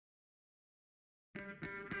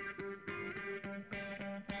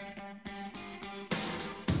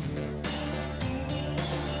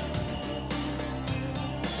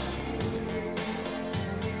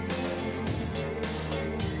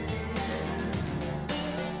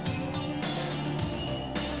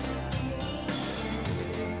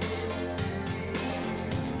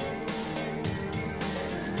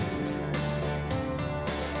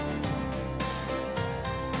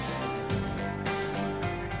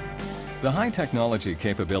The high technology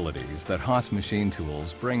capabilities that HAAS machine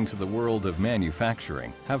tools bring to the world of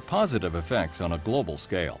manufacturing have positive effects on a global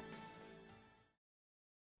scale.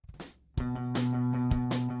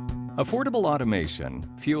 Affordable automation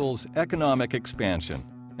fuels economic expansion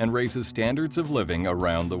and raises standards of living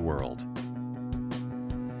around the world.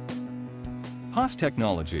 HAAS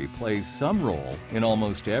technology plays some role in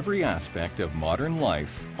almost every aspect of modern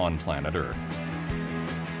life on planet Earth.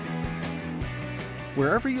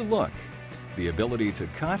 Wherever you look, the ability to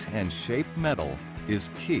cut and shape metal is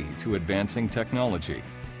key to advancing technology,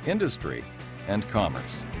 industry, and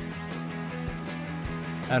commerce.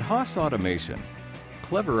 At HAAS Automation,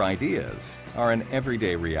 clever ideas are an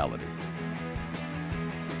everyday reality.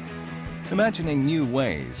 Imagining new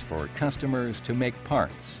ways for customers to make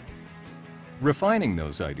parts, refining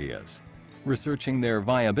those ideas, researching their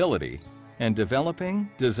viability, and developing,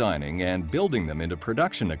 designing, and building them into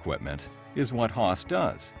production equipment is what HAAS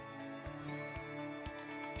does.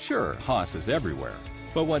 Sure, HAAS is everywhere,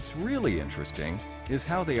 but what's really interesting is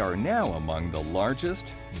how they are now among the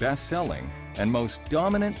largest, best-selling, and most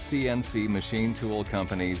dominant CNC machine tool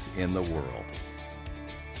companies in the world.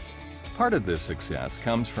 Part of this success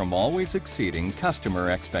comes from always exceeding customer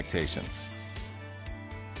expectations.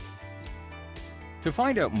 To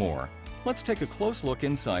find out more, let's take a close look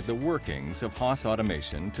inside the workings of HAAS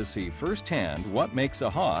Automation to see firsthand what makes a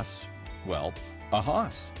HAAS, well, a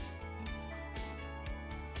HAAS.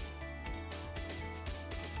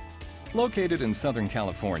 Located in Southern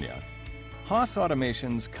California, HAAS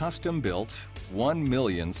Automation's custom-built 1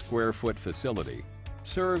 million square foot facility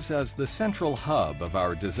serves as the central hub of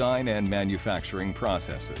our design and manufacturing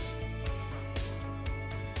processes.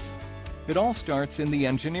 It all starts in the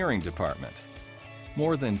engineering department.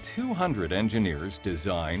 More than 200 engineers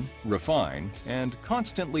design, refine, and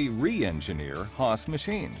constantly re-engineer HAAS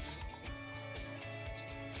machines.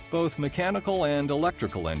 Both mechanical and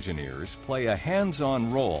electrical engineers play a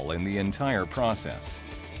hands-on role in the entire process.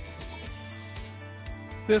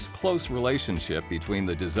 This close relationship between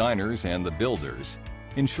the designers and the builders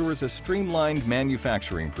ensures a streamlined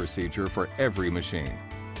manufacturing procedure for every machine.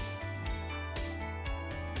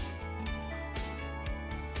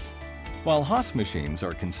 While HAAS machines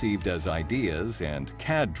are conceived as ideas and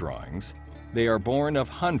CAD drawings, they are born of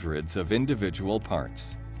hundreds of individual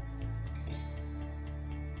parts,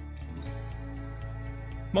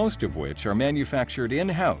 most of which are manufactured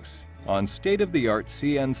in-house on state-of-the-art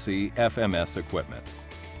CNC FMS equipment.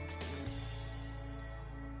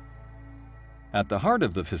 At the heart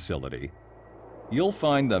of the facility, you'll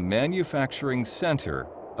find the manufacturing center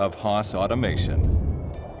of HAAS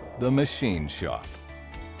Automation, the machine shop.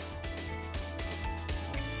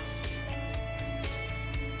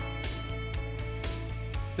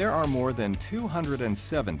 There are more than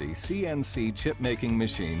 270 CNC chip-making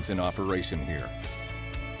machines in operation here.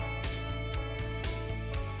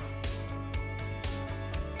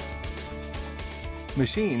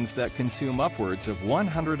 Machines that consume upwards of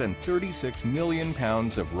 136 million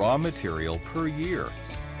pounds of raw material per year.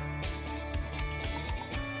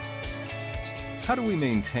 How do we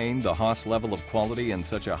maintain the HAAS level of quality in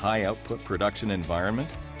such a high-output production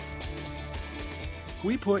environment?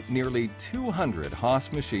 We put nearly 200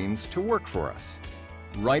 HAAS machines to work for us,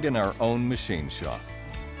 right in our own machine shop.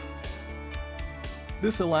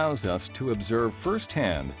 This allows us to observe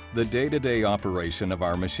firsthand the day-to-day operation of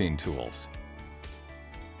our machine tools,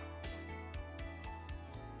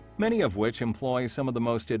 many of which employ some of the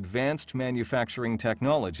most advanced manufacturing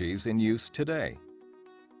technologies in use today,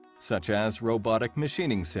 such as robotic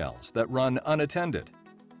machining cells that run unattended.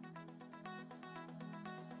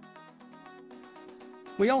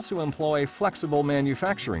 We also employ flexible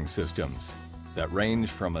manufacturing systems that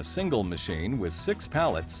range from a single machine with 6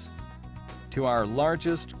 pallets to our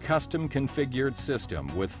largest custom-configured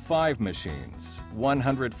system with 5 machines,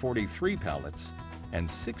 143 pallets, and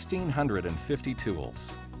 1,650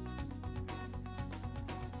 tools.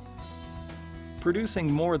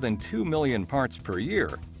 Producing more than 2 million parts per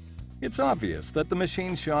year, it's obvious that the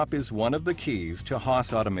machine shop is one of the keys to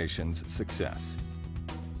HAAS Automation's success.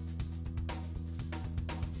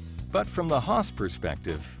 But from the HAAS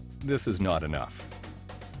perspective, this is not enough.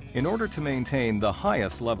 In order to maintain the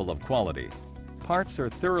highest level of quality, parts are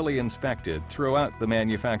thoroughly inspected throughout the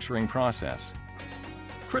manufacturing process.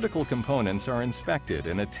 Critical components are inspected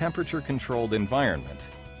in a temperature-controlled environment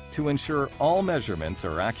to ensure all measurements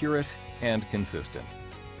are accurate and consistent.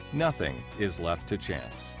 Nothing is left to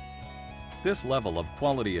chance. This level of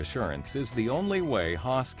quality assurance is the only way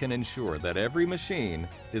HAAS can ensure that every machine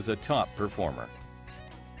is a top performer.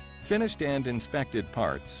 Finished and inspected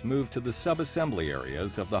parts move to the sub-assembly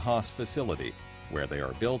areas of the HAAS facility where they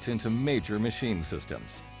are built into major machine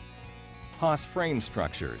systems. HAAS frame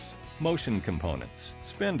structures, motion components,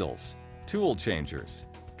 spindles, tool changers,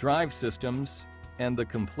 drive systems, and the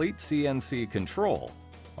complete CNC control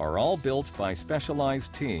are all built by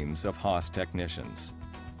specialized teams of HAAS technicians.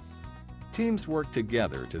 Teams work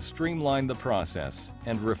together to streamline the process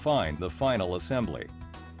and refine the final assembly.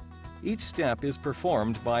 Each step is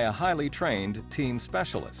performed by a highly trained team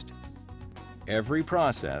specialist. Every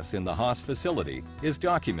process in the HAAS facility is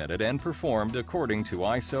documented and performed according to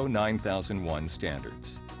ISO 9001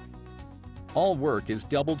 standards. All work is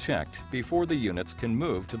double-checked before the units can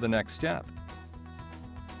move to the next step.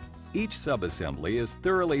 Each subassembly is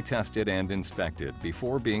thoroughly tested and inspected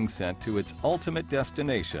before being sent to its ultimate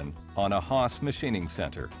destination on a HAAS machining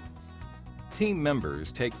center. Team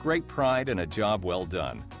members take great pride in a job well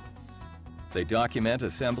done. They document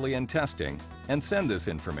assembly and testing and send this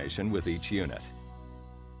information with each unit.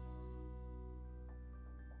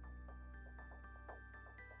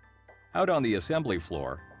 Out on the assembly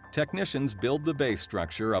floor, technicians build the base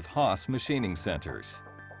structure of HAAS machining centers.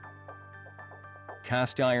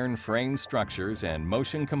 Cast iron frame structures and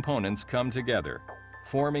motion components come together,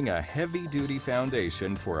 forming a heavy-duty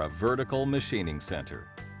foundation for a vertical machining center.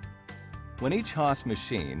 When each HAAS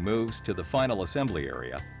machine moves to the final assembly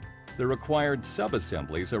area, the required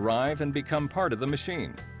sub-assemblies arrive and become part of the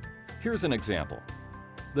machine. Here's an example.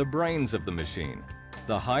 The brains of the machine,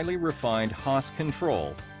 the highly refined HAAS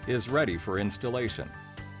control, is ready for installation.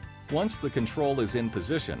 Once the control is in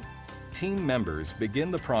position, team members begin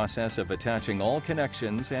the process of attaching all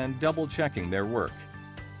connections and double-checking their work.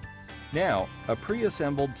 Now, a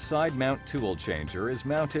pre-assembled side mount tool changer is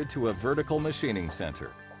mounted to a vertical machining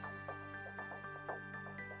center.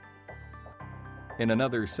 In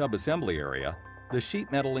another sub-assembly area, the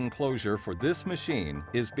sheet metal enclosure for this machine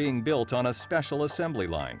is being built on a special assembly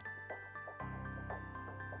line.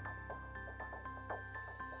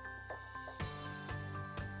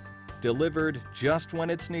 Delivered just when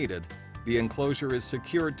it's needed, the enclosure is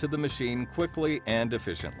secured to the machine quickly and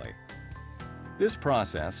efficiently. This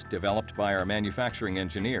process, developed by our manufacturing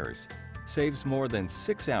engineers, saves more than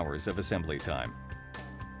 6 hours of assembly time.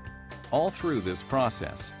 All through this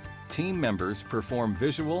process, team members perform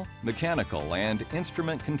visual, mechanical, and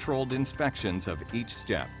instrument-controlled inspections of each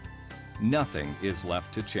step. Nothing is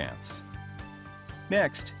left to chance.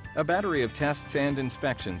 Next, a battery of tests and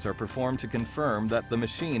inspections are performed to confirm that the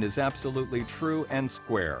machine is absolutely true and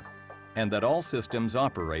square, and that all systems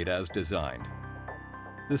operate as designed.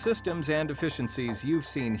 The systems and efficiencies you've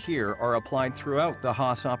seen here are applied throughout the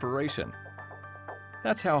HAAS operation.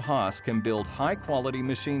 That's how HAAS can build high-quality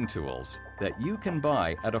machine tools that you can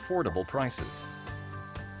buy at affordable prices.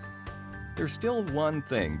 There's still one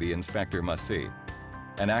thing the inspector must see: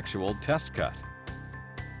 an actual test cut.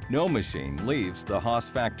 No machine leaves the HAAS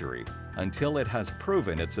factory until it has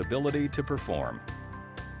proven its ability to perform.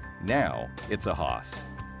 Now it's a HAAS.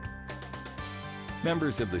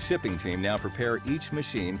 Members of the shipping team now prepare each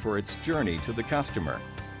machine for its journey to the customer,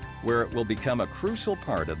 where it will become a crucial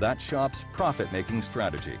part of that shop's profit-making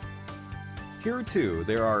strategy. Here, too,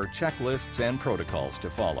 there are checklists and protocols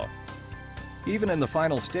to follow. Even in the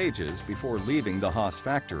final stages before leaving the HAAS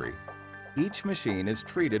factory, each machine is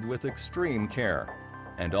treated with extreme care,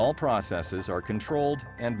 and all processes are controlled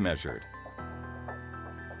and measured.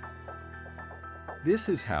 This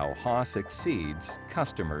is how HAAS exceeds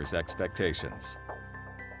customers' expectations.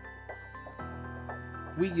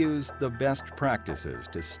 We use the best practices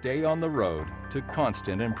to stay on the road to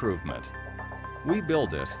constant improvement. We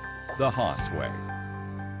build it the HAAS way.